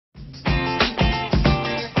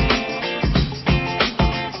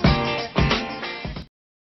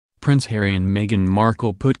Prince Harry and Meghan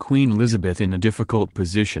Markle put Queen Elizabeth in a difficult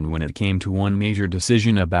position when it came to one major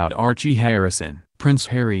decision about Archie Harrison. Prince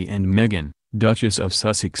Harry and Meghan, Duchess of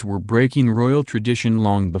Sussex, were breaking royal tradition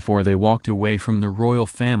long before they walked away from the royal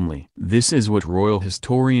family. This is what royal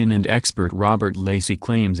historian and expert Robert Lacey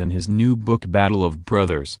claims in his new book Battle of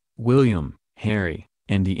Brothers, William, Harry,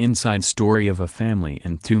 and the Inside Story of a Family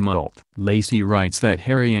in Tumult. Lacey writes that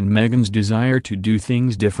Harry and Meghan's desire to do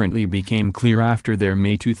things differently became clear after their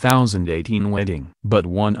May 2018 wedding. But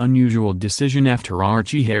one unusual decision after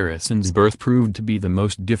Archie Harrison's birth proved to be the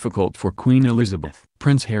most difficult for Queen Elizabeth.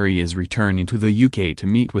 Prince Harry is returning to the UK to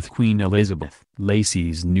meet with Queen Elizabeth.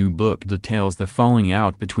 Lacey's new book details the falling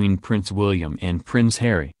out between Prince William and Prince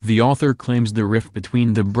Harry. The author claims the rift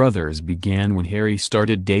between the brothers began when Harry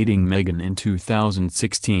started dating Meghan in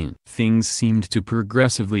 2016. Things seemed to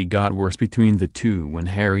progressively got worse between the two when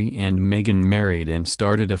Harry and Meghan married and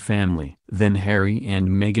started a family. Then Harry and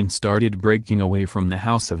Meghan started breaking away from the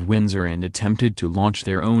House of Windsor and attempted to launch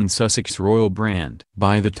their own Sussex royal brand.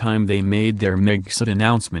 By the time they made their Megxit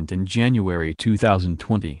announcement in January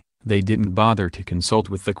 2020, they didn't bother to consult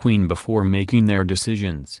with the Queen before making their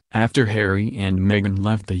decisions. After Harry and Meghan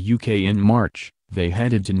left the UK in March, they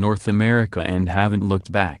headed to North America and haven't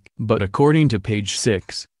looked back. But according to Page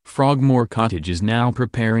 6, Frogmore Cottage is now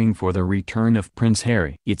preparing for the return of Prince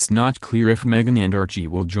Harry. It's not clear if Meghan and Archie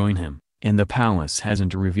will join him, and the palace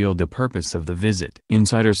hasn't revealed the purpose of the visit.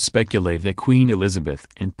 Insiders speculate that Queen Elizabeth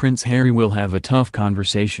and Prince Harry will have a tough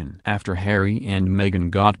conversation after Harry and Meghan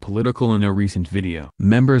got political in a recent video.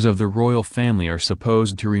 Members of the royal family are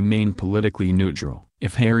supposed to remain politically neutral.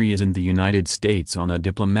 If Harry is in the United States on a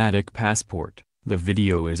diplomatic passport, the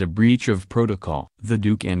video is a breach of protocol. The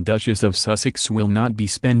Duke and Duchess of Sussex will not be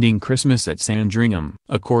spending Christmas at Sandringham.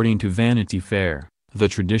 According to Vanity Fair, the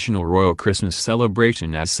traditional royal Christmas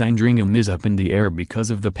celebration at Sandringham is up in the air because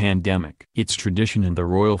of the pandemic. It's tradition in the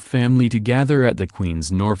royal family to gather at the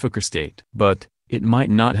Queen's Norfolk estate. But it might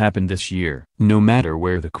not happen this year. No matter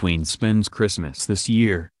where the Queen spends Christmas this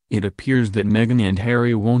year, it appears that Meghan and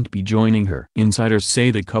Harry won't be joining her. Insiders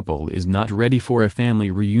say the couple is not ready for a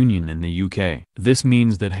family reunion in the UK. This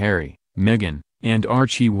means that Harry, Meghan, and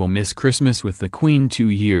Archie will miss Christmas with the Queen 2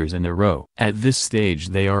 years in a row. At this stage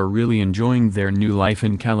they are really enjoying their new life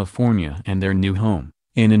in California and their new home,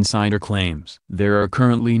 an insider claims. There are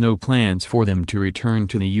currently no plans for them to return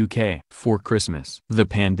to the UK for Christmas. The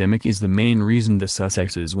pandemic is the main reason the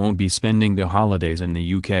Sussexes won't be spending the holidays in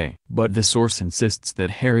the UK. But the source insists that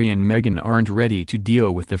Harry and Meghan aren't ready to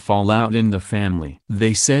deal with the fallout in the family.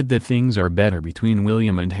 They said that things are better between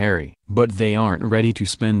William and Harry, but they aren't ready to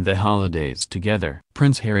spend the holidays together.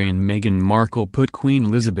 Prince Harry and Meghan Markle put Queen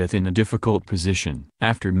Elizabeth in a difficult position.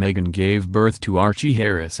 After Meghan gave birth to Archie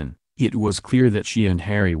Harrison, it was clear that she and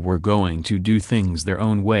Harry were going to do things their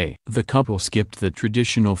own way. The couple skipped the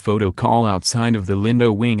traditional photo call outside of the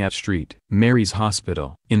Lindo wing at St. Mary's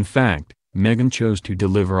Hospital. In fact, Meghan chose to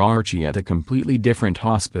deliver Archie at a completely different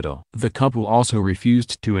hospital. The couple also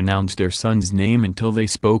refused to announce their son's name until they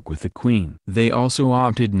spoke with the Queen. They also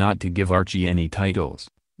opted not to give Archie any titles.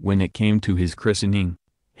 When it came to his christening,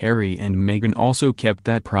 Harry and Meghan also kept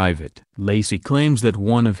that private. Lacey claims that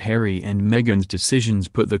one of Harry and Meghan's decisions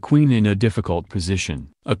put the Queen in a difficult position.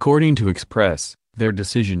 According to Express, their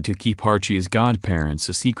decision to keep Archie's godparents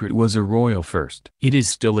a secret was a royal first. It is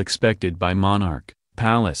still expected by monarch,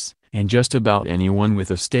 palace, and just about anyone with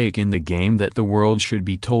a stake in the game that the world should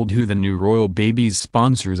be told who the new royal baby's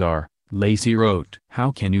sponsors are, Lacey wrote.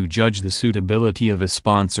 How can you judge the suitability of a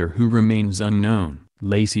sponsor who remains unknown?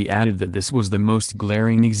 Lacey added that this was the most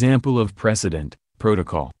glaring example of precedent,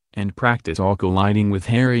 protocol, and practice all colliding with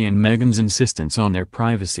Harry and Meghan's insistence on their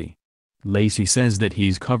privacy. Lacey says that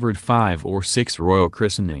he's covered 5 or 6 royal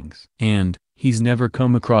christenings, and he's never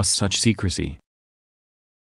come across such secrecy.